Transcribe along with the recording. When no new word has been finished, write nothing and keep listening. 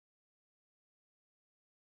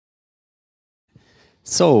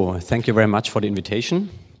So, thank you very much for the invitation.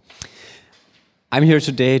 I'm here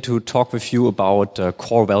today to talk with you about the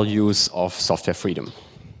core values of software freedom.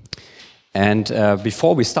 And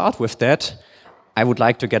before we start with that, I would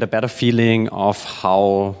like to get a better feeling of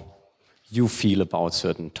how you feel about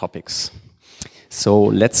certain topics. So,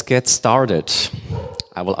 let's get started.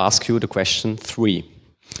 I will ask you the question 3.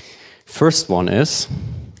 First one is,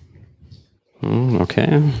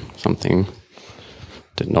 okay, something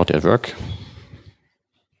did not yet work.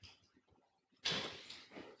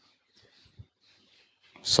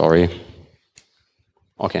 Sorry.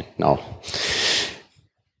 Okay, now.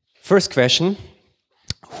 First question,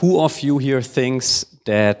 who of you here thinks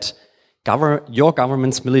that your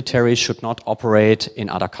government's military should not operate in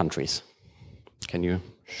other countries? Can you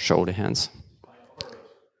show the hands?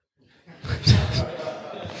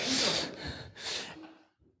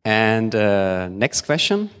 And next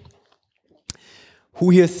question,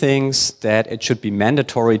 who here thinks that it should be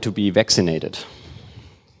mandatory to be vaccinated?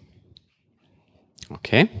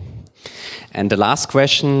 Okay. And the last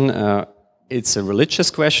question, it's a religious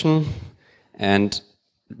question, and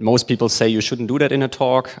most people say you shouldn't do that in a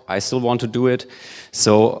talk. I still want to do it.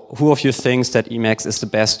 So who of you thinks that Emacs is the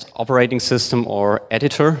best operating system or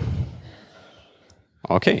editor?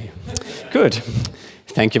 Okay, good.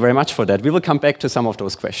 Thank you very much for that. We will come back to some of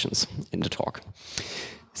those questions in the talk.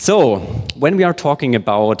 So when we are talking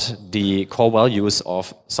about the core values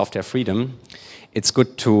of software freedom, it's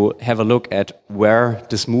good to have a look at where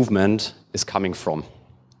this movement is coming from.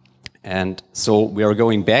 And so we are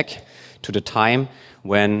going back to the time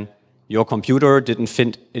when your computer didn't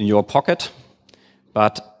fit in your pocket,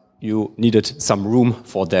 but you needed some room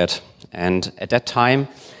for that. And at that time,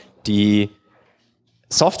 the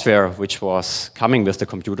software which was coming with the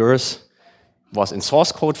computers was in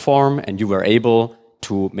source code form, and you were able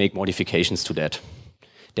to make modifications to that.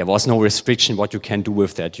 There was no restriction what you can do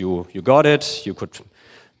with that. You got it, you could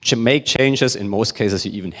make changes. In most cases,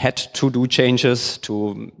 you even had to do changes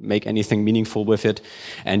to make anything meaningful with it.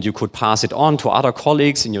 And you could pass it on to other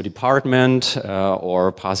colleagues in your department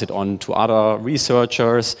or pass it on to other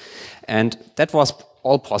researchers. And that was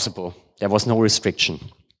all possible. There was no restriction.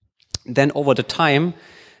 Then over the time,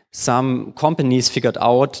 some companies figured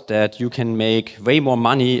out that you can make way more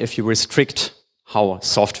money if you restrict how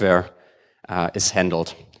software is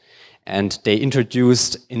handled. And they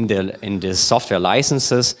introduced in the software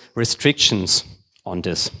licenses restrictions on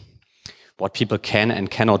this, what people can and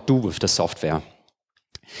cannot do with the software.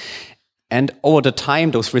 And over the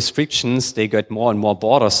time, those restrictions, they get more and more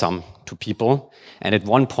bothersome to people. And at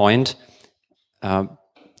one point,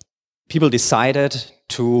 people decided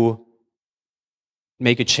to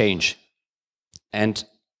make a change and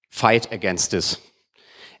fight against this.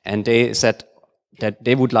 And they said that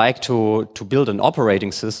they would like to build an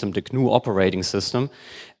operating system, the GNU operating system,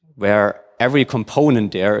 where every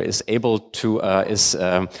component there is able to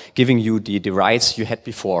giving you the rights you had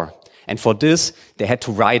before. And for this, they had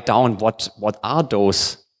to write down what are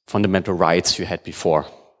those fundamental rights you had before,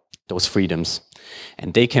 those freedoms.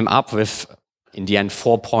 And they came up with, in the end,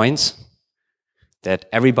 4 points that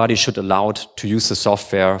everybody should be allowed to use the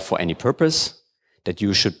software for any purpose, that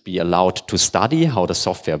you should be allowed to study how the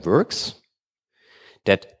software works,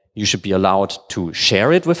 that you should be allowed to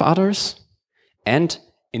share it with others, and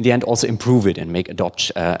in the end also improve it and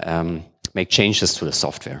make changes to the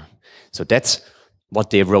software. So that's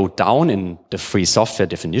what they wrote down in the free software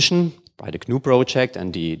definition by the GNU project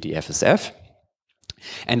and the FSF.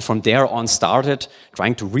 And from there on started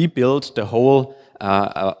trying to rebuild the whole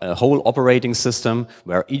operating system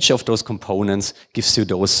where each of those components gives you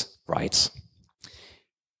those rights.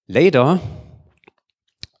 Later,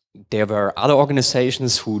 there were other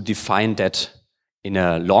organizations who defined that in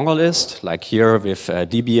a longer list, like here with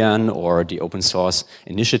Debian or the Open Source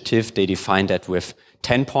Initiative. They defined that with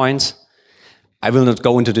 10 points. I will not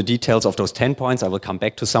go into the details of those 10 points. I will come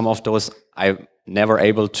back to some of those. I'm never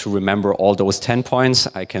able to remember all those 10 points.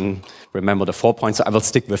 I can remember the 4 points. I will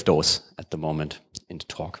stick with those at the moment in the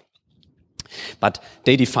talk. But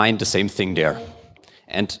they defined the same thing there.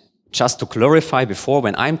 And just to clarify before,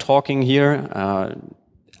 when I'm talking here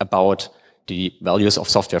about the values of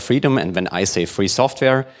software freedom, and when I say free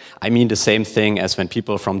software, I mean the same thing as when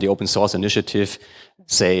people from the Open Source Initiative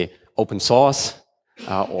say open source,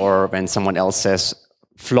 or when someone else says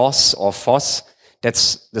FLOSS or FOSS.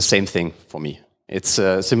 That's the same thing for me. It's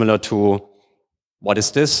similar to, what is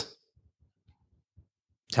this?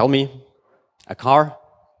 Tell me. A car?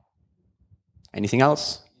 Anything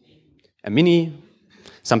else? A Mini?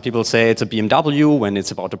 Some people say it's a BMW when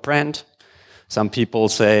it's about a brand. Some people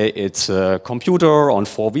say it's a computer on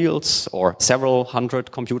 4 wheels or several hundred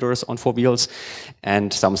computers on 4 wheels.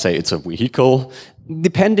 And some say it's a vehicle.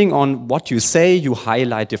 Depending on what you say, you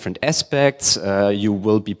highlight different aspects. You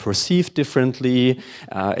will be perceived differently.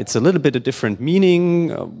 It's a little bit a different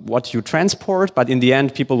meaning, what you transport. But in the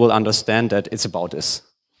end, people will understand that it's about this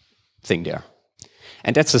thing there.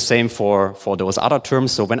 And that's the same for those other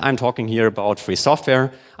terms. So when I'm talking here about free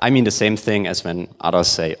software, I mean the same thing as when others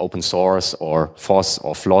say open source or FOSS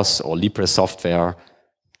or FLOSS or Libre software,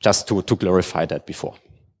 just to clarify that before.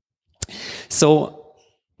 So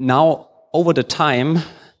now, over the time,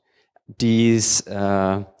 these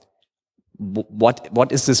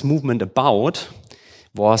what is this movement about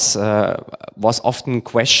was often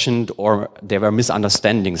questioned, or there were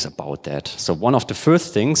misunderstandings about that. So one of the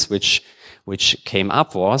first things which came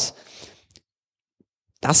up was,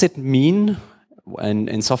 does it mean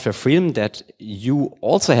in software freedom that you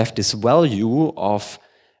also have this value of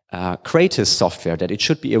creative software, that it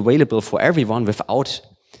should be available for everyone without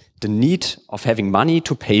the need of having money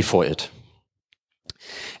to pay for it?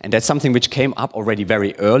 And that's something which came up already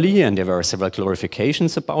very early, and there were several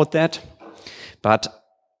clarifications about that. But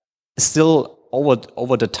still,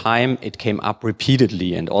 over the time, it came up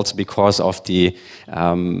repeatedly, and also because of the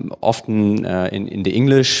often in the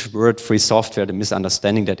English word free software, the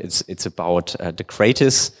misunderstanding that it's about the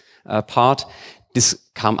creative part. This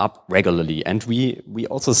come up regularly, and we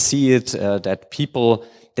also see it that people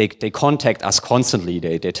they contact us constantly.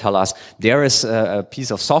 They tell us there is a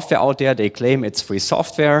piece of software out there. They claim it's free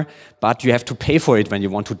software, but you have to pay for it when you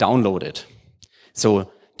want to download it. So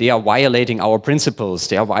they are violating our principles.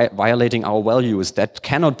 They are violating our values. That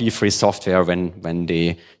cannot be free software when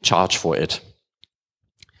they charge for it.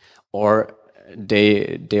 Or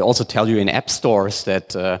they also tell you in app stores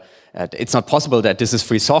that it's not possible that this is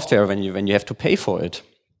free software when you have to pay for it.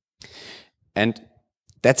 And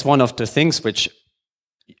that's one of the things which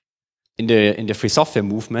in the free software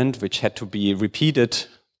movement, which had to be repeatedly,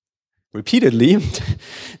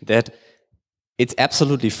 that it's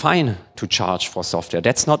absolutely fine to charge for software.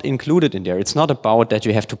 That's not included in there. It's not about that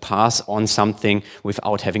you have to pass on something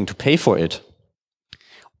without having to pay for it.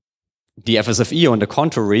 The FSFE, on the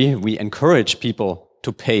contrary, we encourage people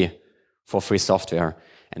to pay for free software,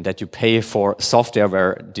 and that you pay for software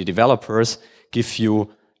where the developers give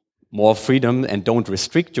you more freedom and don't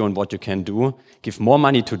restrict you on what you can do, give more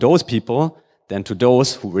money to those people than to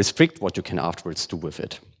those who restrict what you can afterwards do with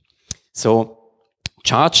it. So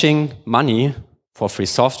charging money for free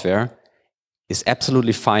software is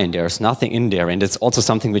absolutely fine. There's nothing in there. And it's also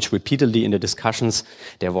something which repeatedly in the discussions,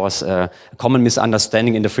 there was a common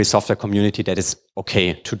misunderstanding in the free software community that it's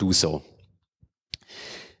okay to do so.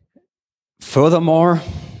 Furthermore,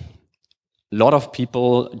 a lot of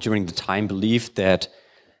people during the time believed that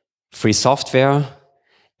free software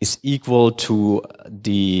is equal to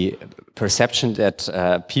the perception that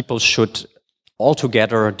people should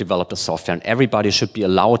altogether develop the software, and everybody should be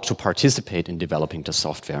allowed to participate in developing the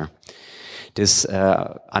software. This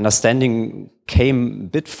understanding came a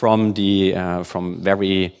bit from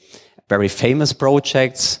very, very famous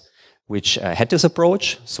projects which had this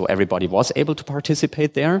approach, so everybody was able to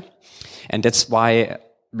participate there. And that's why a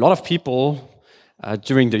lot of people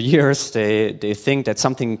during the years, they think that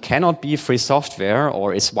something cannot be free software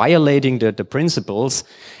or is violating the principles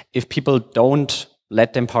if people don't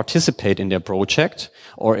let them participate in their project,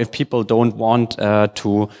 or if people don't want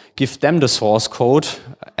to give them the source code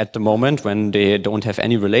at the moment when they don't have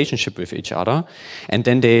any relationship with each other. And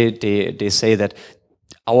then they say that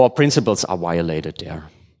our principles are violated there.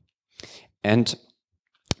 And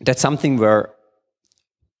that's something where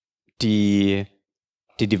the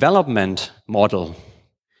development model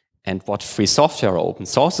and what free software or open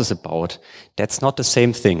source is about, that's not the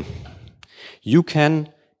same thing. You can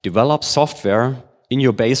develop software in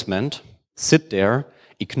your basement, sit there,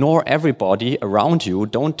 ignore everybody around you,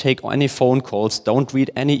 don't take any phone calls, don't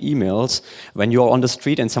read any emails. When you're on the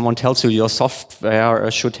street and someone tells you your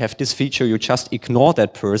software should have this feature, you just ignore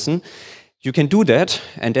that person. You can do that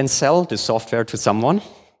and then sell the software to someone,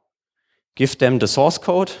 give them the source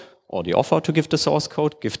code, or the offer to give the source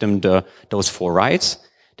code, give them those 4 rights.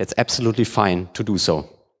 That's absolutely fine to do so.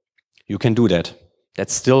 You can do that.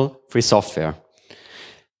 That's still free software.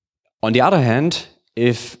 On the other hand,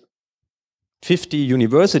 if 50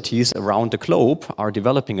 universities around the globe are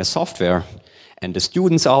developing a software and the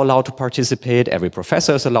students are allowed to participate, every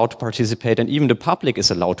professor is allowed to participate, and even the public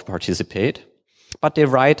is allowed to participate, but they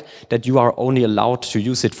write that you are only allowed to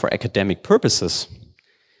use it for academic purposes,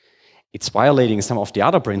 it's violating some of the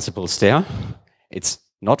other principles there. It's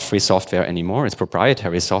not free software anymore, it's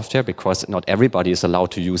proprietary software because not everybody is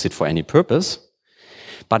allowed to use it for any purpose.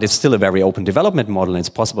 But it's still a very open development model, and it's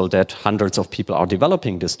possible that hundreds of people are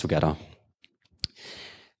developing this together.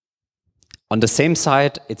 On the same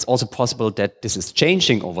side, it's also possible that this is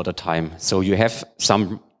changing over the time. So you have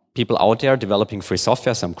some people out there developing free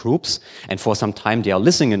software, some groups, and for some time they are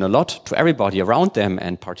listening a lot to everybody around them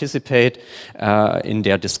and participate in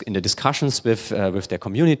the discussions with their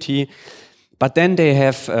community. But then they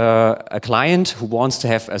have a client who wants to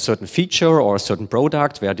have a certain feature or a certain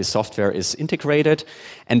product where the software is integrated,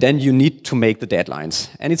 and then you need to make the deadlines.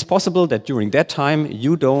 And it's possible that during that time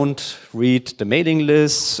you don't read the mailing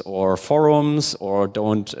lists or forums or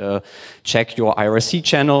don't check your IRC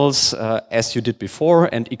channels as you did before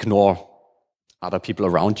and ignore other people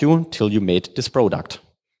around you till you made this product.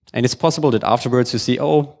 And it's possible that afterwards you see,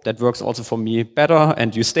 oh, that works also for me better,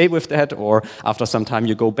 and you stay with that, or after some time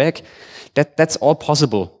you go back. That's all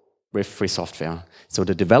possible with free software. So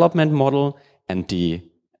the development model and if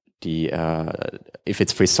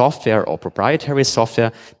it's free software or proprietary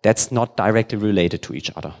software, that's not directly related to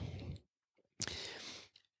each other.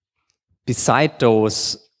 Beside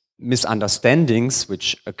those misunderstandings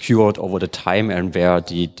which occurred over the time and where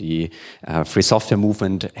the free software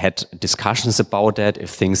movement had discussions about that,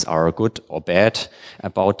 if things are good or bad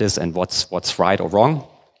about this and what's right or wrong.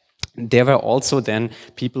 There were also then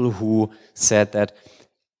people who said that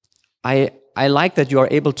I like that you are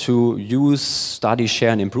able to use, study,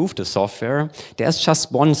 share and improve the software. There's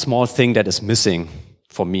just one small thing that is missing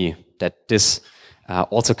for me, that this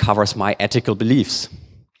also covers my ethical beliefs.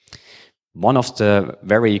 One of the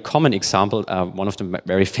very common examples, one of the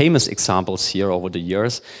very famous examples here over the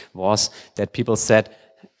years was that people said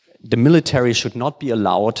the military should not be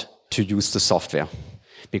allowed to use the software.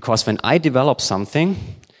 Because when I develop something,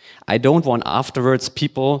 I don't want afterwards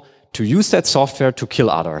people to use that software to kill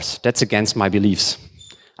others. That's against my beliefs.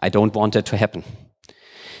 I don't want that to happen.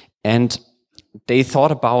 And they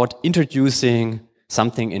thought about introducing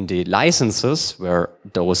something in the licenses where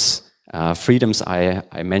those freedoms I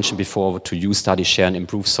mentioned before to use, study, share, and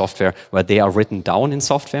improve software, where they are written down in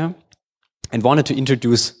software, and wanted to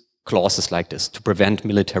introduce clauses like this to prevent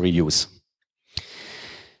military use.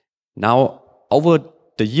 Now, over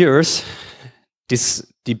the years, this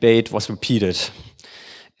debate was repeated.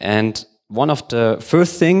 And one of the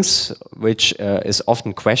first things which is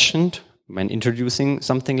often questioned when introducing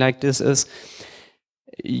something like this is,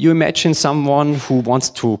 you imagine someone who wants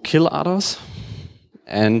to kill others,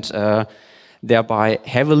 and thereby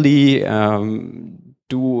heavily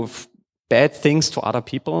do bad things to other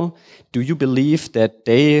people. Do you believe that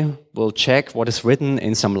they will check what is written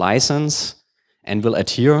in some license and will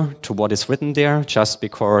adhere to what is written there just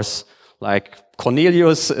because, like,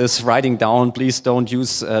 Cornelius is writing down, please don't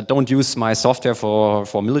use my software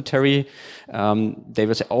for military. They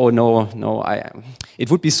will say, oh no,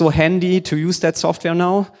 it would be so handy to use that software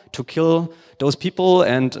now to kill those people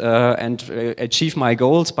and achieve my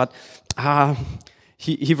goals, but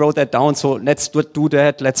he wrote that down, so let's do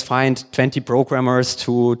that. Let's find 20 programmers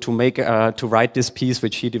to write this piece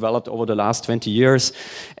which he developed over the last 20 years,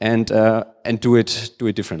 and do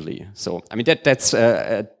it differently. So I mean that's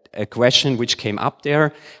a question which came up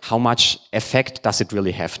there. How much effect does it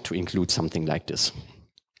really have to include something like this?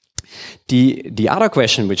 The other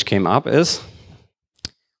question which came up is,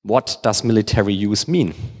 what does military use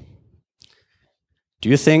mean? Do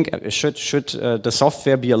you think should the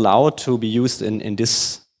software be allowed to be used in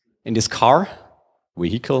this car,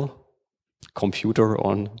 vehicle, computer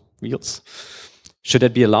on wheels? Should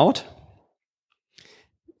it be allowed?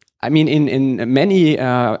 I mean, in many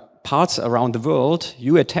parts around the world,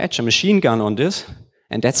 you attach a machine gun on this,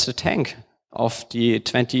 and that's the tank of the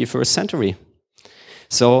 21st century.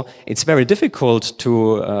 So it's very difficult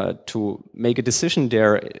to make a decision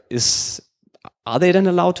there. Are they then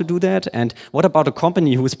allowed to do that? And what about a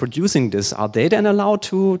company who is producing this? Are they then allowed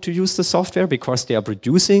to use the software because they are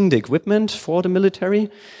producing the equipment for the military?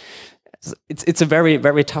 It's a very,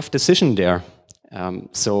 very tough decision there.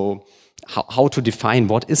 So how to define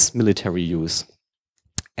what is military use?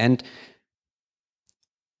 And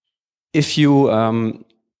if you,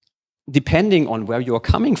 depending on where you're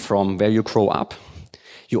coming from, where you grow up,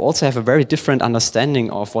 you also have a very different understanding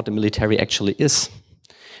of what the military actually is.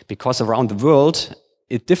 Because around the world,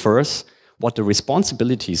 it differs what the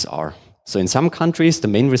responsibilities are. So in some countries, the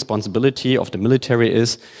main responsibility of the military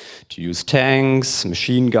is to use tanks,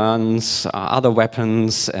 machine guns, other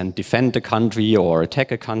weapons, and defend the country or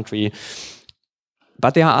attack a country.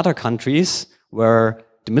 But there are other countries where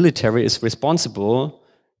the military is responsible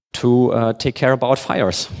to take care about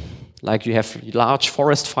fires. Like you have large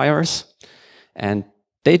forest fires, and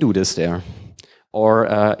they do this there. Or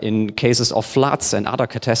in cases of floods and other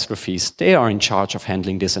catastrophes, they are in charge of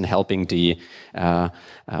handling this and helping the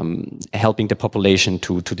population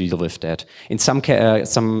to deal with that. In some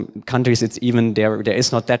countries, it's even there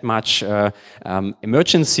is not that much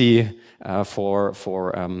emergency for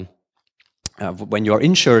when you are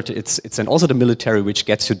injured. It's then also the military which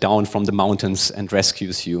gets you down from the mountains and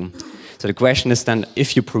rescues you. So the question is then,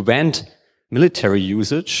 if you prevent military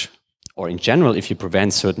usage, or in general, if you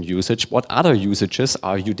prevent certain usage, what other usages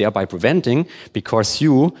are you thereby preventing? Because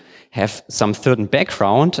you have some certain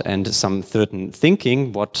background and some certain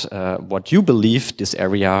thinking, what you believe this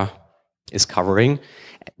area is covering,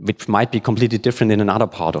 which might be completely different in another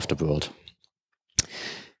part of the world.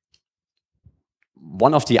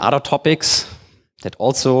 One of the other topics that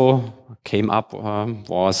also came up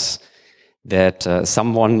was that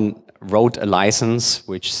someone wrote a license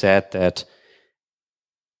which said that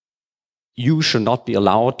you should not be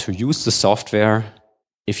allowed to use the software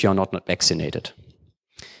if you're not vaccinated.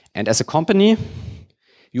 And as a company,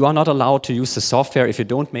 you are not allowed to use the software if you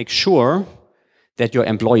don't make sure that your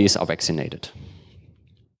employees are vaccinated.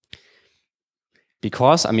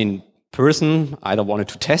 Because, I mean, person either wanted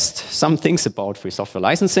to test some things about free software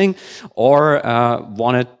licensing or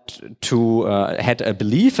wanted to, had a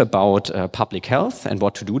belief about public health and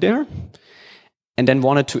what to do there, and then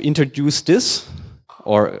wanted to introduce this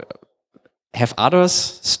or have others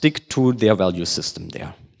stick to their value system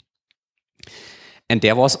there. And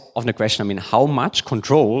there was often a question, I mean, how much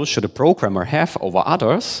control should a programmer have over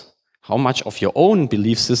others? How much of your own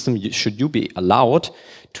belief system should you be allowed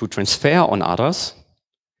to transfer on others?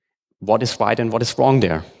 What is right and what is wrong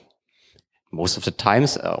there? Most of the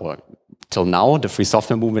times, or till now, the free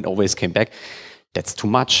software movement always came back, that's too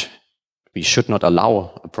much. We should not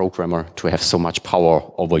allow a programmer to have so much power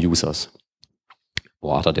over users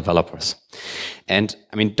or other developers. And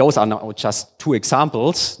I mean, those are now just two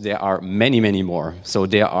examples. There are many, many more. So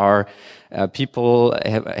there are people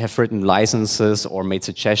have written licenses or made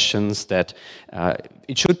suggestions that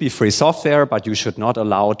it should be free software, but you should not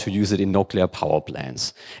allow to use it in nuclear power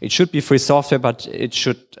plants. It should be free software, but it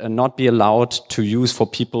should not be allowed to use for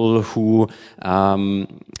people who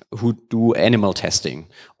do animal testing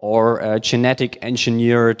or genetic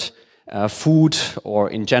engineered food, or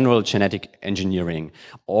in general genetic engineering,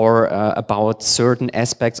 or about certain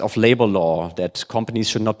aspects of labor law, that companies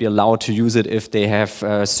should not be allowed to use it if they have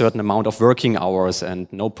a certain amount of working hours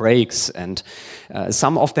and no breaks. And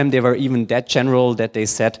some of them, they were even that general that they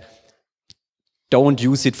said, don't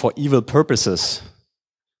use it for evil purposes,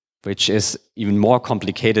 which is even more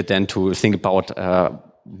complicated than to think about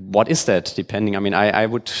what is that, depending. I mean, I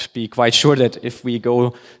would be quite sure that if we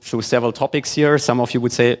go through several topics here, some of you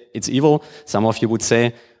would say it's evil, some of you would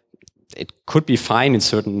say it could be fine in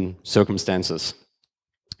certain circumstances.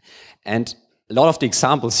 And a lot of the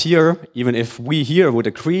examples here, even if we here would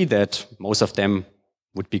agree that most of them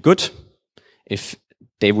would be good, if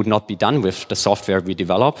they would not be done with the software we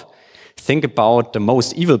develop, think about the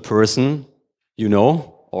most evil person you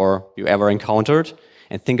know or you ever encountered,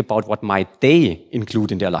 and think about what might they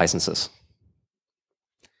include in their licenses.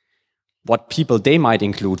 What people they might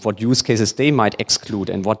include, what use cases they might exclude,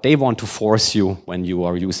 and what they want to force you when you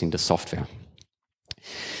are using the software.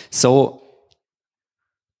 So,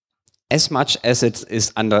 as much as it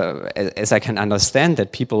is as I can understand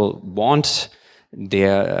that people want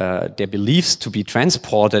their beliefs to be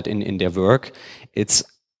transported in their work, it's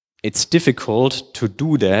difficult to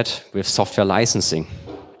do that with software licensing.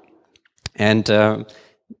 And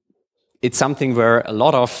it's something where a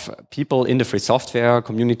lot of people in the free software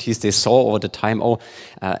communities, they saw over the time,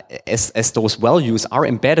 as those values are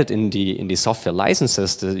embedded in the software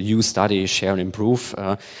licenses, the use, study, share, and improve,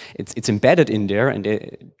 it's embedded in there, and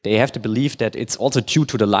they have to believe that it's also due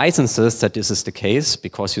to the licenses that this is the case,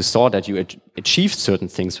 because you saw that you achieved certain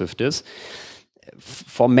things with this.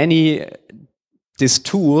 For many, this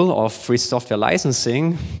tool of free software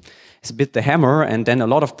licensing is a bit the hammer, and then a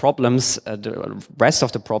lot of problems, the rest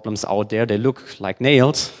of the problems out there, they look like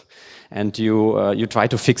nails, and you try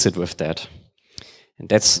to fix it with that. And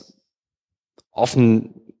that's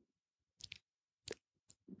often,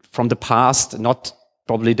 from the past, not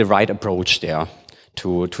probably the right approach there,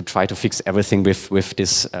 to try to fix everything with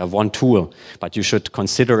this one tool. But you should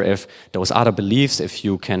consider if those other beliefs, if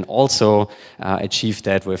you can also achieve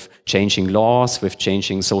that with changing laws, with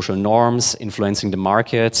changing social norms, influencing the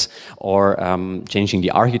markets, or changing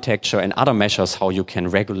the architecture and other measures how you can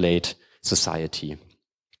regulate society.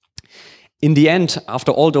 In the end,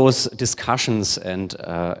 after all those discussions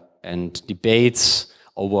and debates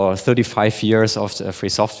over 35 years of the free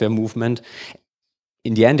software movement,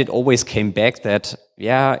 in the end, it always came back that,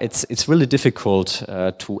 yeah, it's really difficult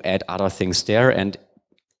to add other things there. And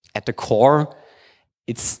at the core,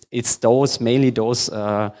 it's mainly those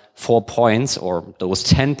 4 points or those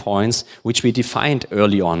 10 points which we defined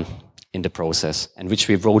early on in the process and which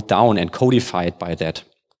we wrote down and codified by that.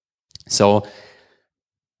 So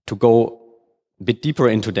to go a bit deeper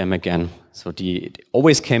into them again, so it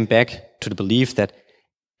always came back to the belief that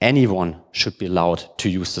anyone should be allowed to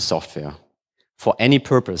use the software for any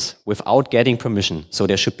purpose without getting permission. So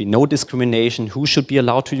there should be no discrimination who should be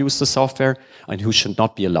allowed to use the software and who should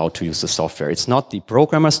not be allowed to use the software. It's not the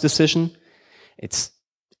programmer's decision. It's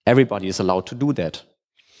everybody is allowed to do that.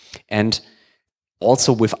 And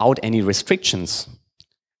also without any restrictions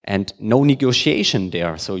and no negotiation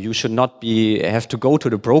there. So you should not have to go to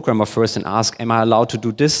the programmer first and ask, am I allowed to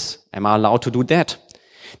do this? Am I allowed to do that?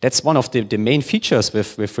 That's one of the main features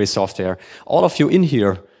with free software. All of you in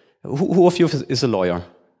here, who of you is a lawyer?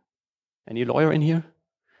 Any lawyer in here?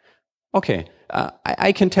 Okay,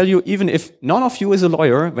 I can tell you, even if none of you is a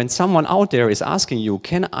lawyer, when someone out there is asking you,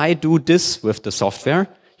 can I do this with the software?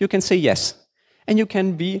 You can say yes. And you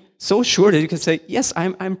can be so sure that you can say, yes,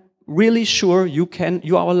 I'm really sure you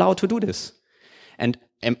are allowed to do this. And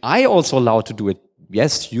am I also allowed to do it?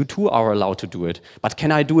 Yes, you too are allowed to do it. But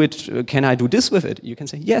can I do it? Can I do this with it? You can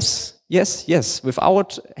say yes, yes, yes,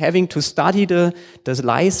 without having to study the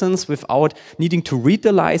license, without needing to read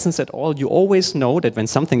the license at all. You always know that when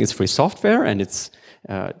something is free software and it's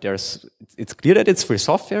clear that it's free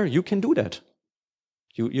software, you can do that.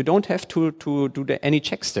 You don't have to do any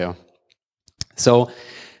checks there. So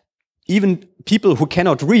even people who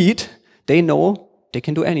cannot read, they know they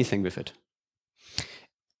can do anything with it.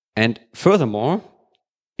 And furthermore,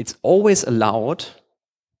 it's always allowed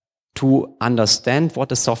to understand what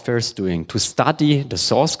the software is doing, to study the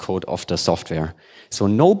source code of the software. So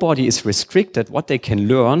nobody is restricted what they can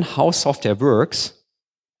learn, how software works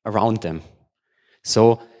around them.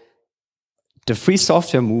 So the free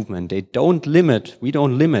software movement, we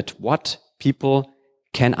don't limit what people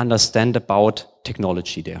can understand about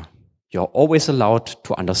technology there. You're always allowed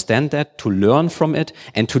to understand that, to learn from it,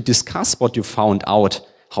 and to discuss what you found out,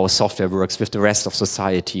 how software works with the rest of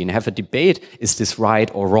society, and have a debate, is this right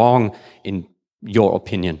or wrong in your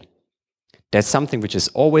opinion? That's something which is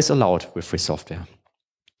always allowed with free software.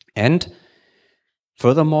 And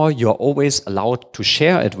furthermore, you're always allowed to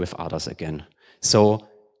share it with others again. So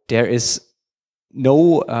there is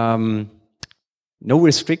no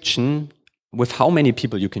restriction with how many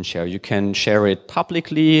people you can share. You can share it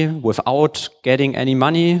publicly without getting any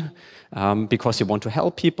money because you want to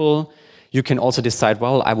help people. You can also decide,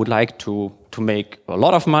 well, I would like to make a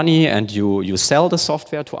lot of money, and you sell the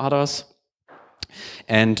software to others.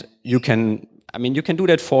 And you can do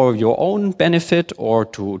that for your own benefit or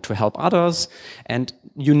to help others. And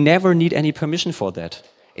you never need any permission for that.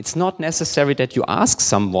 It's not necessary that you ask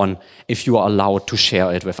someone if you are allowed to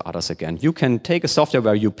share it with others again. You can take a software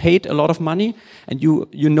where you paid a lot of money, and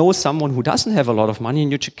you know someone who doesn't have a lot of money, and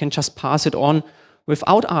you can just pass it on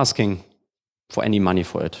without asking for any money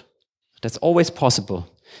for it. That's always possible.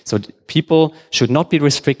 So people should not be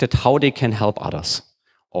restricted how they can help others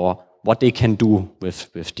or what they can do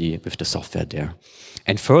with the software there.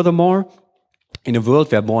 And furthermore, in a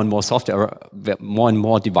world where more and more software, where more and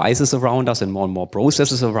more devices around us and more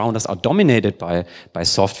processes around us are dominated by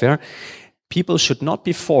software, people should not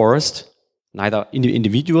be forced, neither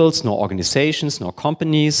individuals, nor organizations, nor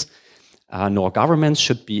companies, nor governments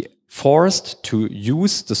should be forced to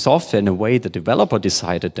use the software in a way the developer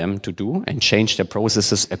decided them to do and change their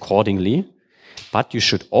processes accordingly. But you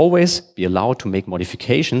should always be allowed to make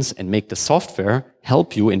modifications and make the software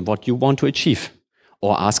help you in what you want to achieve,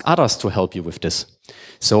 or ask others to help you with this.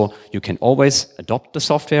 So you can always adopt the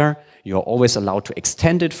software. You're always allowed to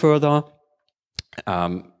extend it further.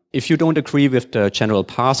 If you don't agree with the general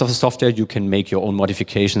path of the software, you can make your own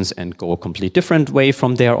modifications and go a completely different way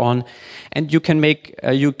from there on. And you can make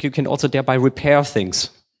you can also thereby repair things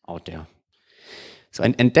out there. So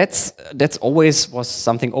and that's always was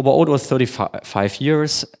something over 35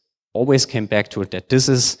 years. Always came back to it that this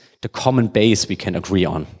is the common base we can agree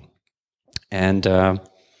on. And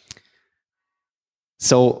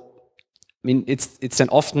so I mean it's then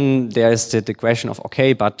often there's the question of,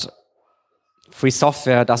 okay, but free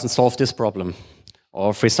software doesn't solve this problem,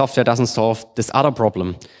 or free software doesn't solve this other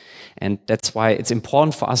problem. And that's why it's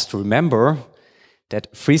important for us to remember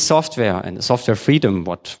that free software and software freedom,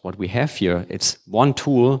 what we have here, it's one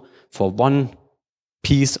tool for one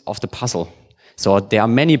piece of the puzzle. So there are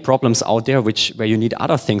many problems out there where you need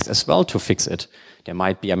other things as well to fix it. There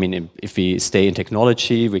might be, I mean, if we stay in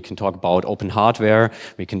technology, we can talk about open hardware,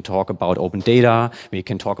 we can talk about open data, we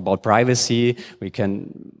can talk about privacy,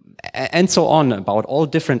 and so on, about all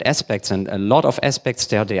different aspects, and a lot of aspects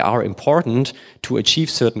there, they are important to achieve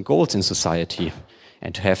certain goals in society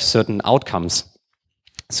and to have certain outcomes.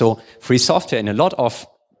 So free software, in a lot of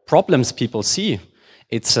problems people see,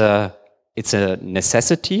 it's a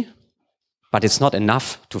necessity, but it's not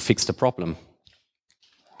enough to fix the problem.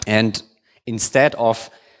 And instead of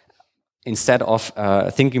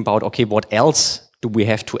thinking about, okay, what else do we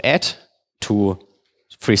have to add to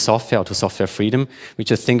free software or to software freedom, we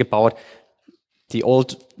just think about the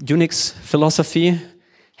old Unix philosophy,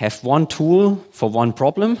 have one tool for one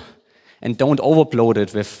problem, and don't overload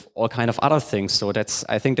it with all kind of other things. So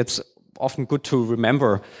I think that's often good to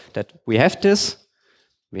remember that we have this,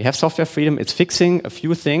 we have software freedom, it's fixing a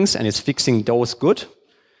few things, and it's fixing those good.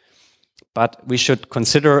 But we should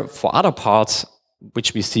consider for other parts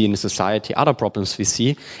which we see in society, other problems we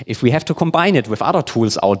see, if we have to combine it with other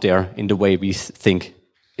tools out there in the way we think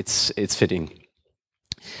it's fitting.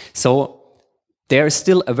 So there is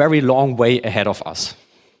still a very long way ahead of us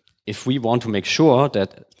if we want to make sure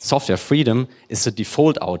that software freedom is the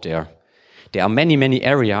default out there. There are many, many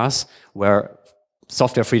areas where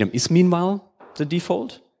software freedom is meanwhile the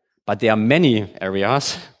default, but there are many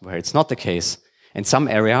areas where it's not the case. And some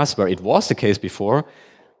areas where it was the case before,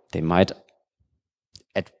 they might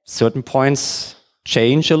at certain points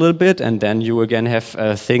change a little bit, and then you again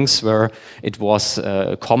have things where it was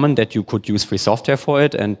common that you could use free software for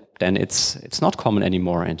it, and then it's not common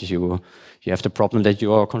anymore, and you have the problem that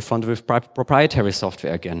you are confronted with proprietary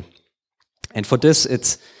software again. And for this, I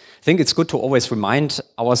think it's good to always remind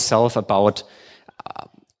ourselves about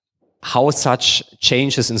how such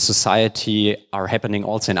changes in society are happening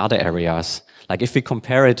also in other areas. Like if we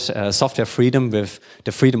compare it, software freedom with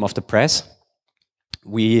the freedom of the press,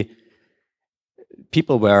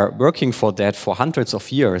 people were working for that for hundreds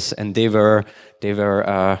of years, and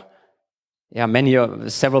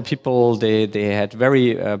several people, they had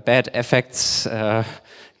very bad effects.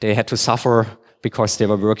 They had to suffer because they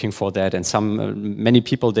were working for that, and many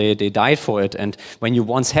people, they died for it. And when you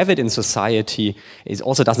once have it in society, it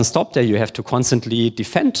also doesn't stop there. You have to constantly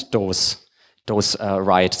defend those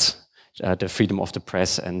rights. The freedom of the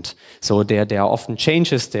press, and so there are often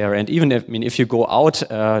changes there. And even if you go out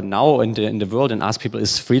now in the world and ask people,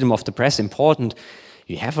 is freedom of the press important?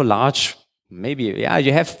 You have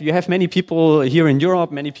you have many people here in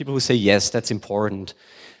Europe, many people who say yes, that's important.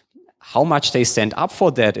 How much they stand up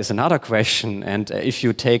for that is another question. And if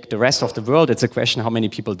you take the rest of the world, it's a question how many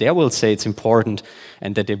people there will say it's important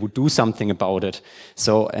and that they would do something about it.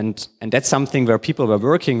 So and that's something where people were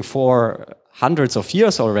working for hundreds of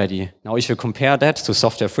years already. Now, if you compare that to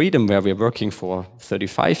software freedom, where we're working for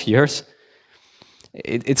 35 years,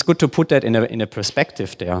 it's good to put that in a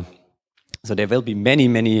perspective there. So there will be many,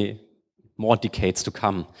 many more decades to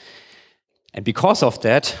come. And because of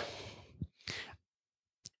that,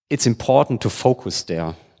 it's important to focus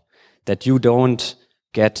there, that you don't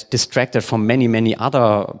get distracted from many, many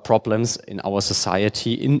other problems in our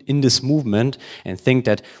society, in this movement, and think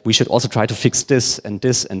that we should also try to fix this and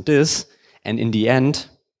this and this. And in the end,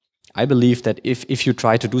 I believe that if you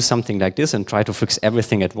try to do something like this and try to fix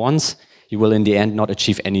everything at once, you will in the end not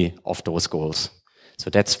achieve any of those goals. So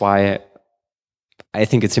that's why I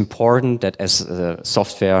think it's important that as a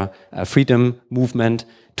software freedom movement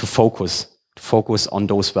to focus on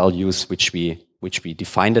those values which we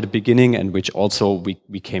defined at the beginning and which also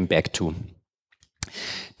we came back to.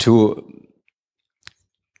 To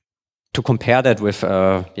compare that with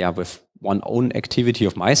one own activity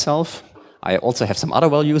of myself, I also have some other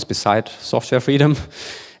values beside software freedom,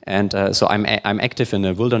 and so I'm active in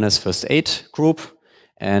a wilderness first aid group,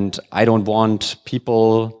 and I don't want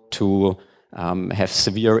people to have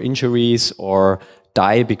severe injuries or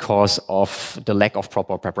die because of the lack of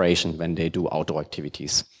proper preparation when they do outdoor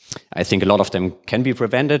activities. I think a lot of them can be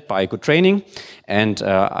prevented by good training, and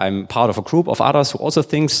I'm part of a group of others who also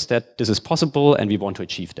thinks that this is possible, and we want to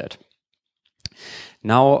achieve that.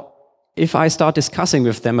 Now, if I start discussing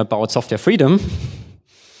with them about software freedom,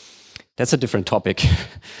 that's a different topic.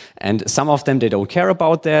 And some of them, they don't care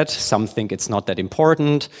about that. Some think it's not that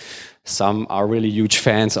important. Some are really huge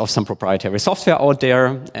fans of some proprietary software out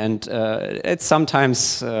there. And it's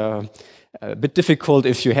sometimes a bit difficult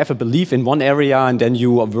if you have a belief in one area and then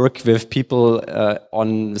you work with people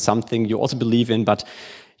on something you also believe in, but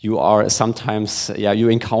you are sometimes, you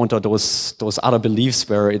encounter those other beliefs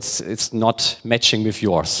where it's not matching with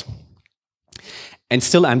yours. And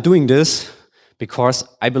still I'm doing this because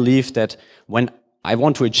I believe that when I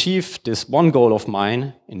want to achieve this one goal of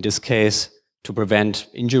mine, in this case, to prevent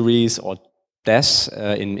injuries or deaths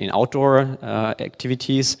in outdoor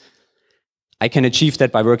activities, I can achieve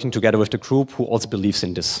that by working together with the group who also believes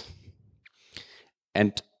in this.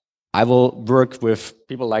 And I will work with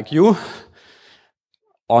people like you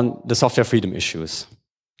on the software freedom issues.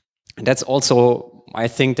 And that's also, I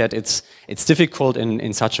think that it's difficult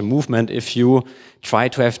in such a movement if you try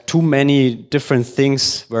to have too many different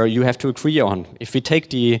things where you have to agree on. If we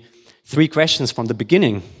take the 3 questions from the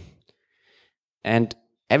beginning and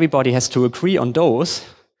everybody has to agree on those,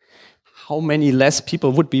 how many less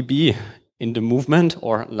people would we be in the movement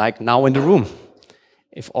or like now in the room?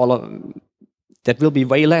 If all of that will be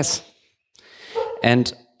way less.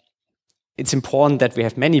 And it's important that we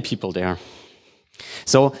have many people there.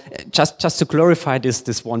 So just to clarify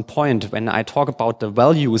this one point, when I talk about the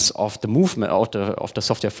values of the movement, of the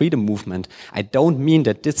software freedom movement, I don't mean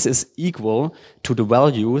that this is equal to the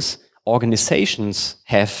values organizations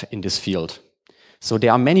have in this field. So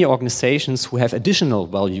there are many organizations who have additional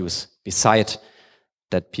values beside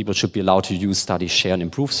that people should be allowed to use, study, share, and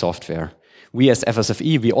improve software. We as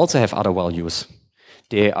FSFE, we also have other values.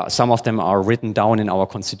 Some of them are written down in our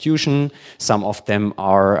constitution. Some of them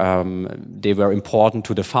are, they were important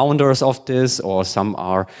to the founders of this, or some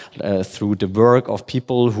are through the work of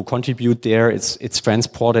people who contribute there. It's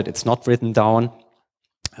transported, it's not written down.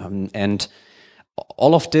 And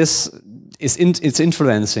all of this it's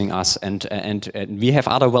influencing us, and we have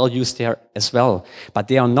other values there as well. But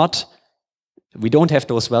they are not, we don't have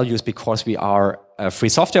those values because we are a free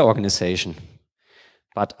software organization.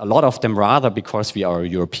 But a lot of them rather because we are a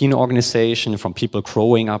European organization from people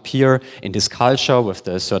growing up here in this culture with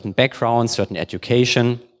a certain background, certain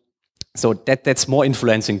education. So that's more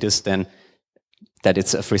influencing this than that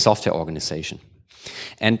it's a free software organization.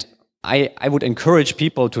 And I would encourage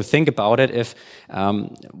people to think about it if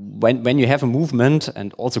when you have a movement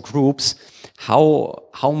and also groups,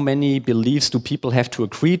 how many beliefs do people have to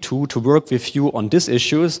agree to work with you on these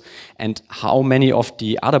issues, and how many of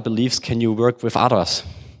the other beliefs can you work with others?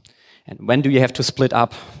 And when do you have to split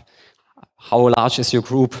up? How large is your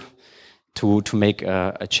group to make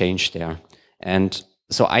a change there? And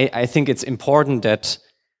so I think it's important that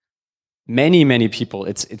many people,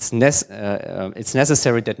 it's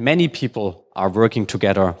necessary that many people are working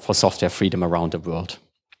together for software freedom around the world.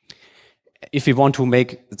 If we want to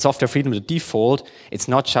make software freedom the default, it's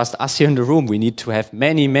not just us here in the room. We need to have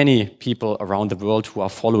many people around the world who are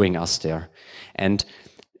following us there. And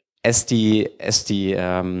we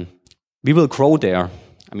will grow there.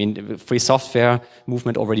 I mean, the free software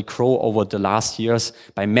movement already grew over the last years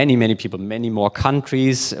by many people, many more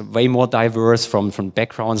countries, way more diverse from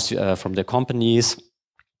backgrounds, from the companies,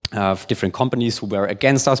 different companies who were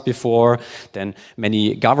against us before, then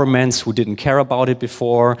many governments who didn't care about it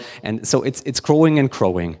before. And so it's growing and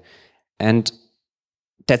growing. And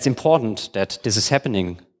that's important that this is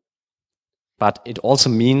happening. But it also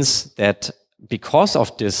means that because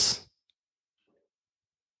of this,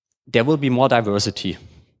 there will be more diversity.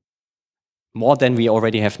 More than we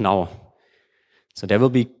already have now. So there will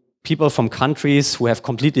be people from countries who have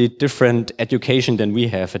completely different education than we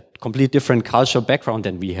have, a completely different cultural background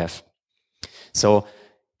than we have. So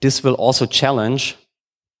this will also challenge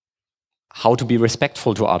how to be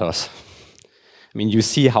respectful to others. I mean, you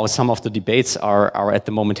see how some of the debates are at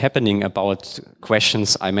the moment happening about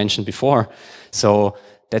questions I mentioned before. So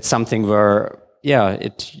that's something where, yeah,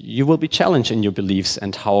 you will be challenged in your beliefs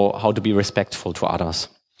and how to be respectful to others.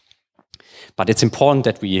 But it's important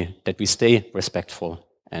that we stay respectful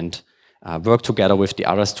and work together with the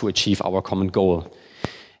others to achieve our common goal.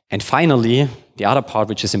 And finally, the other part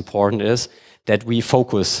which is important is that we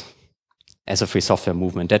focus as a free software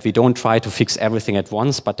movement, that we don't try to fix everything at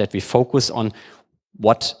once, but that we focus on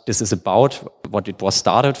what this is about, what it was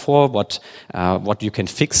started for, what you can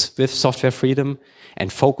fix with software freedom,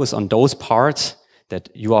 and focus on those parts that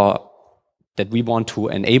we want to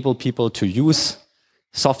enable people to use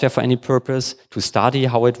software for any purpose, to study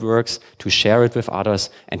how it works, to share it with others,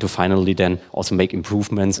 and to finally then also make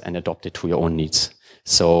improvements and adopt it to your own needs.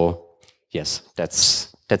 So yes, that's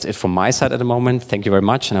it from my side at the moment. Thank you very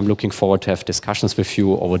much, and I'm looking forward to have discussions with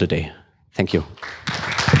you over the day. Thank you.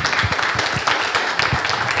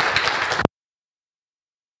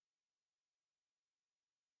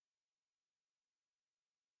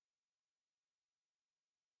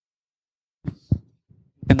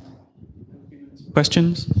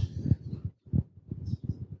 Questions?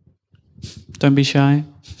 Don't be shy.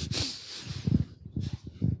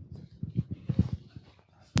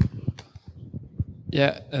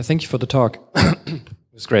 Yeah, thank you for the talk. It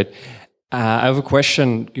was great. I have a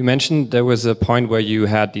question. You mentioned there was a point where you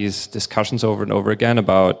had these discussions over and over again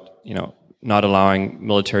about, not allowing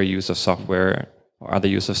military use of software or other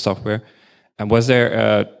use of software. And was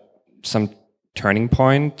there some turning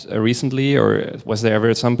point recently, or was there ever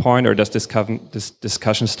at some point, or does this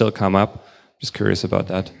discussion still come up? Just curious about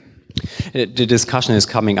that. The discussion is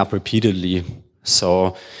coming up repeatedly.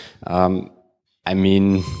 So, I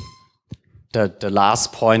mean, the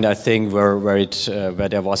last point I think where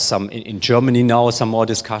there was some in Germany now some more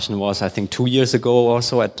discussion was I think 2 years ago or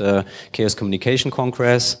so at the Chaos Communication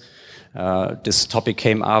Congress. This topic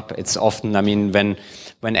came up. It's often, I mean,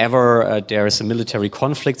 whenever there is a military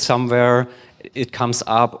conflict somewhere, it comes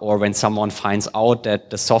up, or when someone finds out that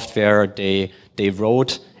the software they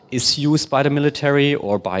wrote is used by the military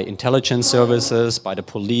or by intelligence services, by the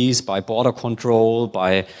police, by border control,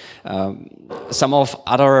 by some of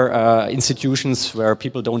other institutions where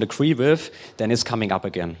people don't agree with, then it's coming up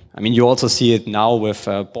again. I mean, you also see it now with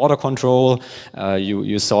border control.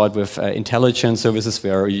 You saw it with intelligence services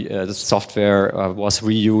where the software was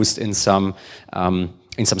reused in some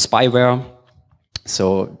spyware.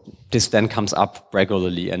 So this then comes up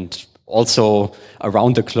regularly and also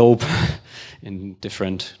around the globe. In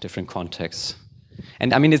different contexts,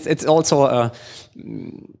 and I mean it's also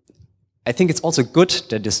I think it's also good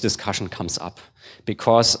that this discussion comes up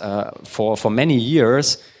because for many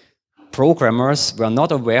years programmers were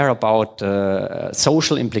not aware about the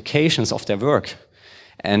social implications of their work,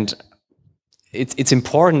 and it's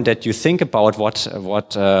important that you think about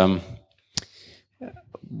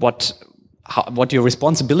what your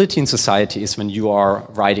responsibility in society is when you are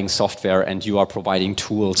writing software and you are providing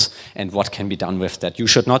tools and what can be done with that. You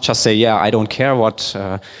should not just say, yeah, I don't care what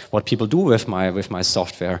people do with my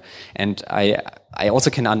software. And I also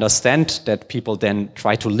can understand that people then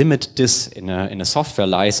try to limit this in a software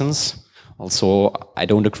license. Also, I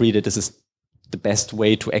don't agree that this is the best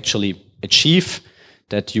way to actually achieve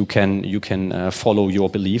that you can follow your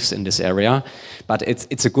beliefs in this area, but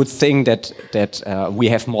it's a good thing that we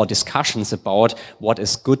have more discussions about what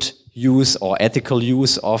is good use or ethical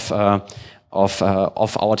use of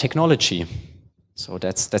our technology. So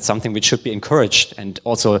that's something which should be encouraged, and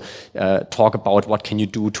also talk about what can you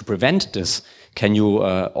do to prevent this. Can you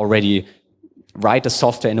already write the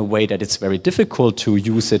software in a way that it's very difficult to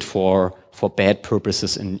use it for bad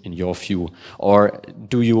purposes in your view? Or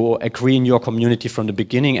do you agree in your community from the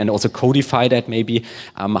beginning and also codify that maybe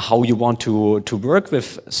how you want to work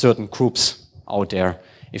with certain groups out there?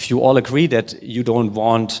 If you all agree that you don't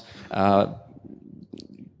want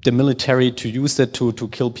the military to use it to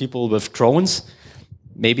kill people with drones,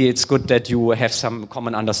 maybe it's good that you have some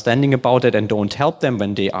common understanding about it and don't help them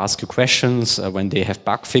when they ask you questions, when they have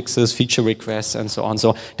bug fixes, feature requests, and so on.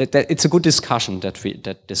 So that it's a good discussion that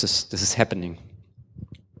this is happening.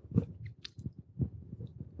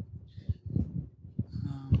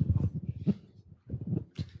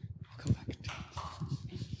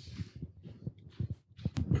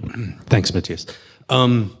 Thanks, Matthias.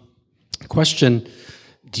 Question.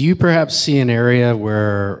 Do you perhaps see an area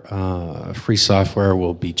where free software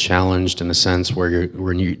will be challenged in a sense where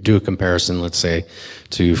when you do a comparison, let's say,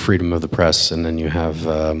 to freedom of the press, and then you have,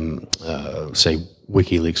 say,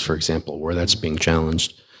 WikiLeaks, for example, where that's being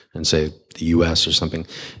challenged, and say the US or something.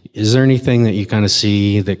 Is there anything that you kind of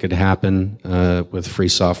see that could happen with free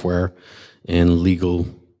software in legal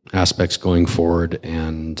aspects going forward?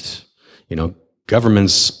 And,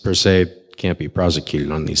 governments per se can't be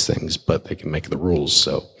prosecuted on these things, but they can make the rules.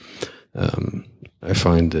 So I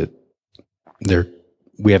find that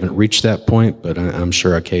we haven't reached that point, but I'm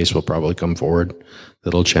sure a case will probably come forward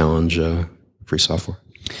that'll challenge free software.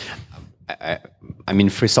 I mean,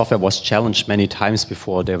 free software was challenged many times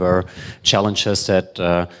before. There were challenges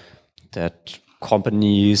that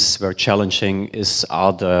companies were challenging: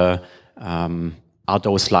 are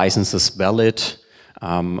those licenses valid?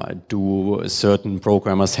 Do certain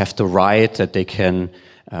programmers have the right that they can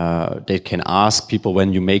ask people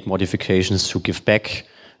when you make modifications to give back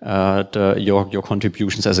your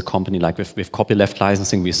contributions as a company? Like with copyleft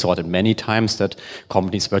licensing, we saw it many times that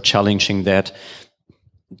companies were challenging that.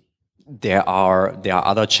 There are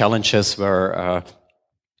other challenges where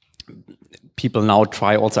people now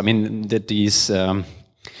try also. I mean, that these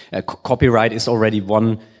copyright is already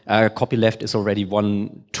one. Copyleft is already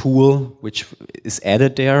one tool which is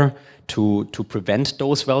added there to prevent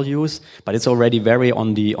those values, but it's already very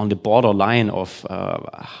on the borderline of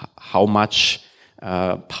how much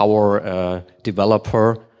power a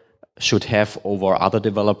developer should have over other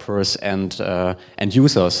developers and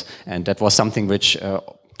users, and that was something which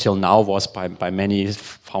till now was by many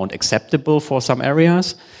found acceptable for some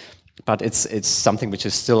areas. but it's something which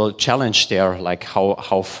is still challenged there. Like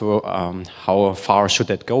how far should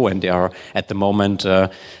that go? And there are at the moment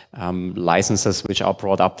licenses which are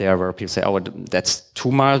brought up there where people say, oh, that's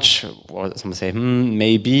too much, or some say,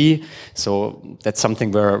 maybe. So that's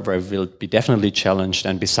something where we'll be definitely challenged.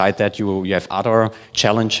 And beside that, you have other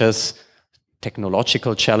challenges,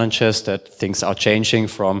 technological challenges, that things are changing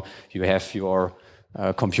from you have your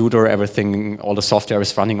computer, everything, all the software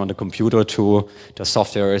is running on the computer, to the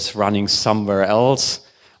software is running somewhere else,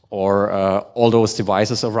 or all those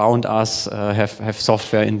devices around us have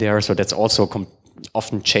software in there. So that's also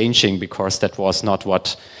often changing, because that was not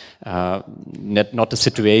what not the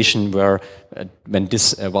situation where when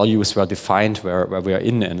these values were defined where we are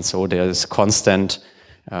in. And so there's constant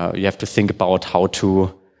you have to think about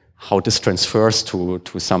how this transfers to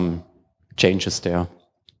some changes there.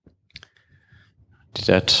 Did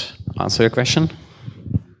that answer your question?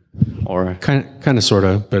 Or kind of, sort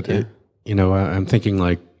of, but yeah. I'm thinking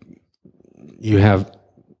like you have,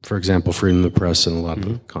 for example, freedom of the press in a lot of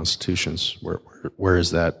the constitutions. Where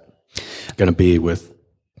is that going to be with,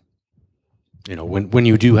 when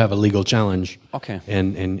you do have a legal challenge? Okay.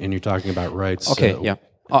 And you're talking about rights. Okay. Yeah.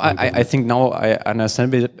 I think now I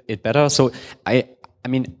understand it better. So I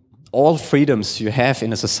mean, all freedoms you have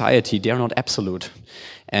in a society, they are not absolute.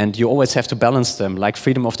 And you always have to balance them. Like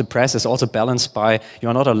freedom of the press is also balanced by, you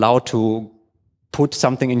are not allowed to put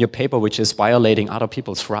something in your paper which is violating other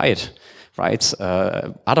people's rights,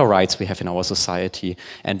 other rights we have in our society.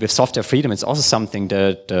 And with software freedom, it's also something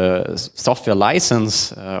that the software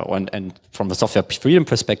license, and from the software freedom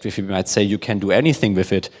perspective, you might say you can do anything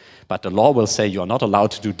with it, but the law will say you are not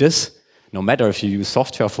allowed to do this, no matter if you use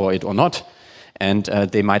software for it or not. And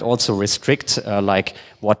they might also restrict like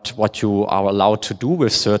what you are allowed to do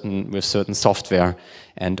with certain software.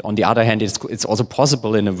 And on the other hand, it's also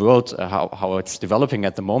possible in a world how it's developing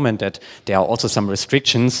at the moment that there are also some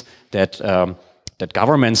restrictions that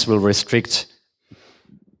governments will restrict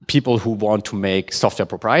people who want to make software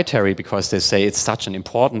proprietary, because they say it's such an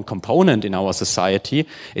important component in our society.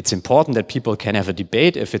 It's important that people can have a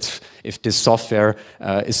debate if this software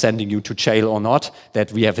is sending you to jail or not,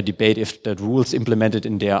 that we have a debate if the rules implemented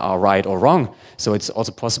in there are right or wrong. So it's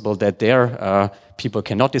also possible that there people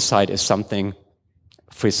cannot decide if something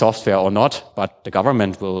free software or not, but the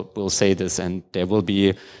government will say this, and there will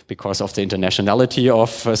be, because of the internationality of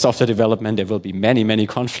software development, there will be many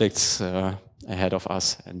conflicts ahead of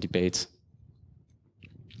us and debates.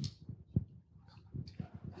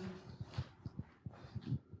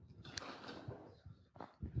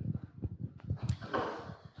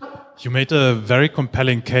 You made a very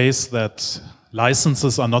compelling case that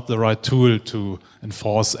licenses are not the right tool to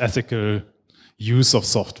enforce ethical use of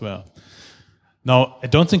software. Now, I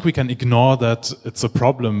don't think we can ignore that it's a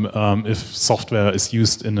problem if software is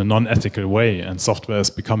used in a non-ethical way and software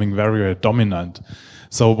is becoming very dominant.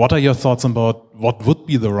 So what are your thoughts about what would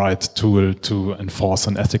be the right tool to enforce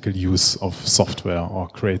an ethical use of software or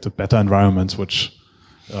create a better environment which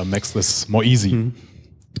makes this more easy?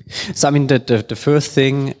 So I mean, the first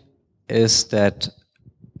thing is that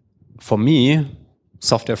for me,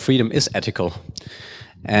 software freedom is ethical.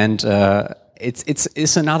 And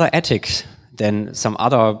it's another ethic than some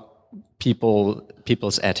other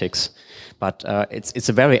people's ethics. But it's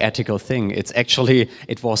a very ethical thing.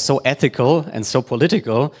 It was so ethical and so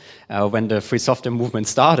political when the free software movement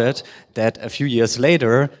started that a few years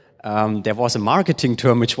later there was a marketing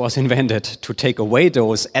term which was invented to take away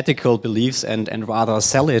those ethical beliefs and rather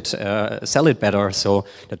sell it better. So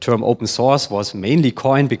the term open source was mainly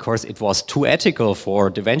coined because it was too ethical for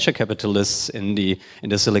the venture capitalists in the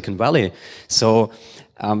Silicon Valley. So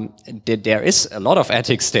there is a lot of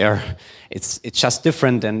ethics there. It's just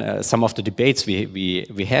different than some of the debates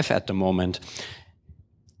we have at the moment.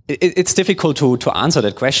 It's difficult to answer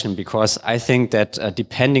that question, because I think that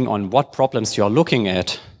depending on what problems you are looking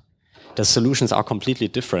at, the solutions are completely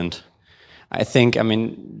different. I think, I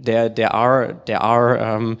mean, there are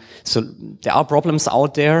problems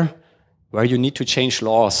out there where you need to change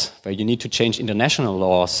laws, where you need to change international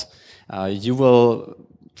laws. You will,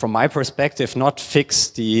 from my perspective, not fix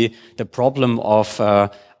the problem of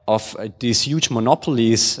these huge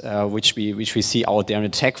monopolies which we see out there in the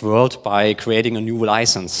tech world by creating a new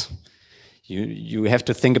license. You have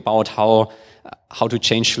to think about how to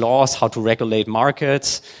change laws, how to regulate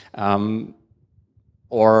markets,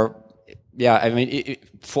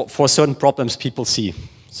 for certain problems people see.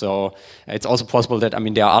 So it's also possible that, I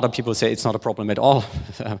mean, there are other people who say it's not a problem at all.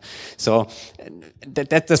 So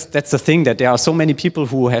that's the thing, that there are so many people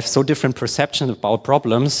who have so different perceptions about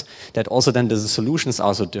problems that also then the solutions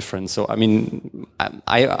are so different. So, I mean,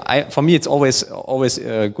 for me, it's always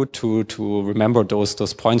good to remember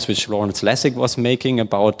those points which Lawrence Lessig was making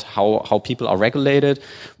about how people are regulated.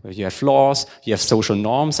 Where you have laws, you have social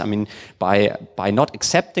norms. I mean, by not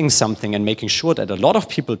accepting something and making sure that a lot of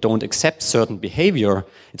people don't accept certain behavior,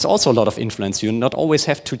 it's also a lot of influence. You not always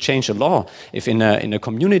have to change a law. If in a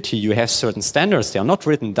community you have certain standards, they are not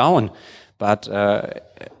written down, but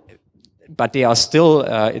they are still.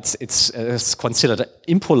 It's considered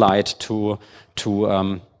impolite to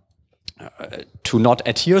not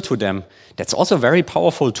adhere to them. That's also a very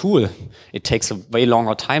powerful tool. It takes a way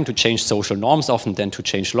longer time to change social norms often than to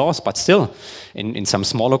change laws, but still, in some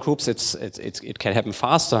smaller groups, it can happen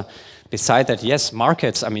faster. Beside that, yes,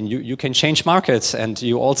 markets. I mean, you can change markets, and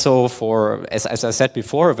you also, as I said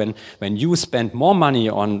before, when you spend more money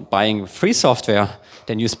on buying free software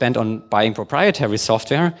than you spend on buying proprietary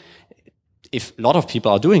software, if a lot of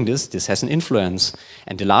people are doing this has an influence.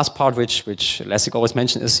 And the last part, which Lessig always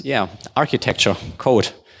mentioned, is architecture,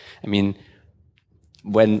 code. I mean,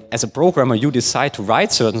 when as a programmer you decide to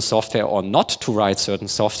write certain software or not to write certain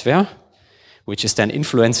software, which is then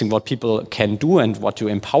influencing what people can do and what you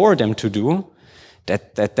empower them to do,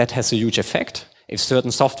 that has a huge effect. If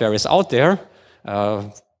certain software is out there,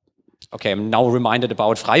 okay, I'm now reminded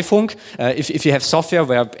about Freifunk. If you have software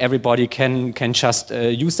where everybody can just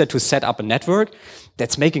use that to set up a network,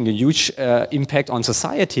 that's making a huge impact on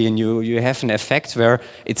society, and you have an effect where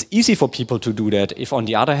it's easy for people to do that. If on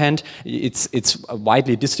the other hand, it's a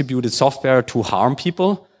widely distributed software to harm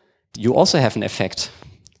people, you also have an effect.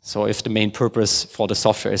 So if the main purpose for the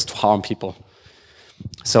software is to harm people.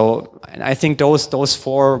 So, and I think those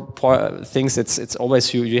four things, it's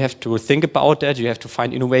always you have to think about that. You have to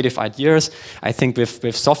find innovative ideas. I think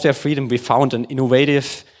with software freedom, we found an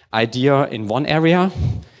innovative idea in one area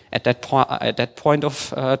at that point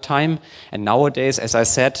of time. And nowadays, as I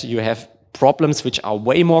said, you have problems which are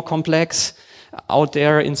way more complex out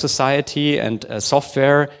there in society, and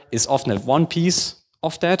software is often one piece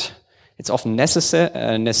of that. It's often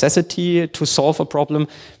necessity to solve a problem,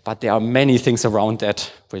 but there are many things around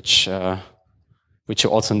that which you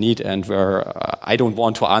also need, and where I don't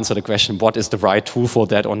want to answer the question, what is the right tool for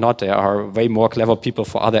that or not? There are way more clever people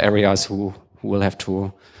for other areas who will have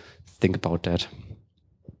to think about that.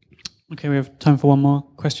 Okay, we have time for one more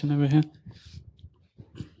question over here.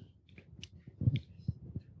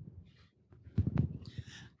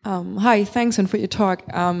 Hi, thanks and for your talk.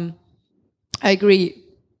 I agree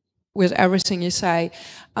with everything you say.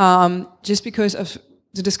 Just because of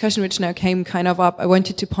the discussion which now came kind of up, I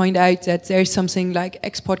wanted to point out that there is something like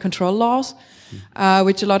export control laws,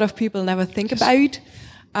 which a lot of people never think about,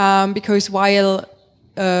 because while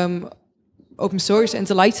open source and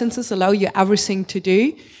the licenses allow you everything to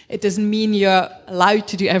do, it doesn't mean you're allowed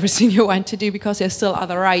to do everything you want to do, because there's still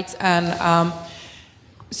other rights. And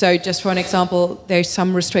so just for an example, there's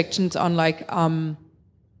some restrictions on like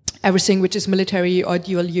everything which is military or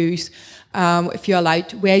dual use, if you're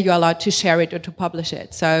allowed, where you're allowed to share it or to publish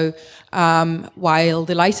it. So while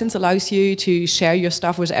the license allows you to share your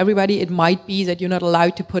stuff with everybody, it might be that you're not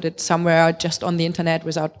allowed to put it somewhere just on the internet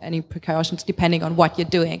without any precautions, depending on what you're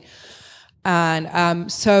doing.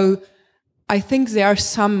 And so I think there are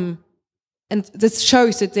some, and this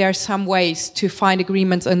shows that there are some ways to find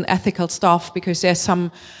agreements on ethical stuff, because there's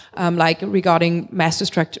some like regarding mass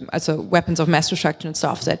destruction, also weapons of mass destruction and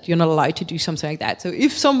stuff, that you're not allowed to do something like that. So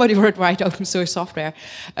if somebody were to write open source software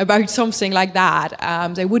about something like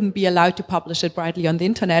that, they wouldn't be allowed to publish it widely on the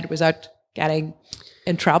internet without getting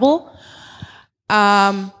in trouble.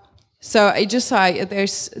 So I just say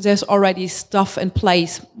there's already stuff in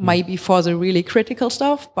place, maybe for the really critical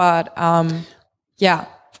stuff, but yeah.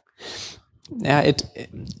 Yeah, it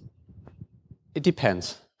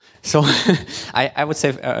depends. So I would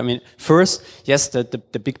say, I mean, first, yes,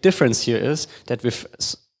 the big difference here is that with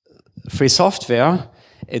free software,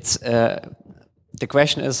 it's the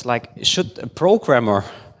question is like, should a programmer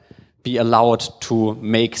be allowed to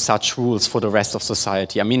make such rules for the rest of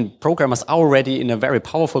society? I mean, programmers are already in a very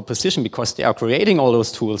powerful position because they are creating all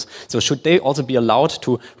those tools. So should they also be allowed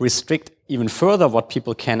to restrict even further what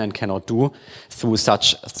people can and cannot do through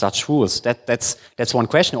such rules? That's one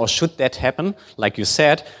question. Or should that happen, like you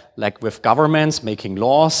said, like with governments making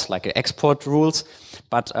laws, like export rules?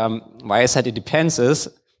 But why I said it depends is,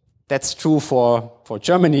 that's true for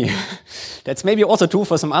Germany. That's maybe also true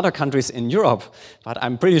for some other countries in Europe. But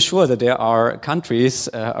I'm pretty sure that there are countries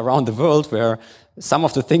around the world where some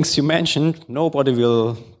of the things you mentioned, nobody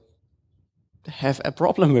will have a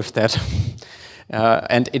problem with that.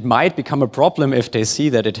 And it might become a problem if they see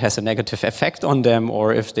that it has a negative effect on them,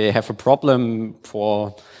 or if they have a problem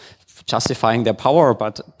justifying their power,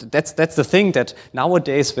 but that's the thing, that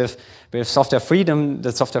nowadays with software freedom,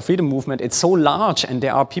 the software freedom movement, it's so large, and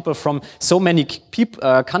there are people from so many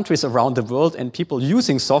countries around the world, and people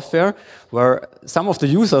using software, where some of the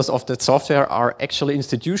users of that software are actually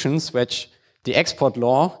institutions which the export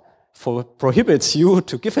law prohibits you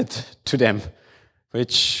to give it to them,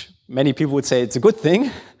 which many people would say it's a good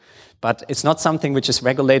thing, but it's not something which is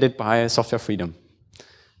regulated by software freedom.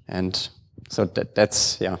 And so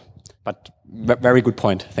that's, yeah, but very good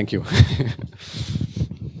point. Thank you.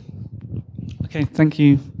 Okay, thank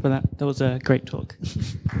you for that. That was a great talk.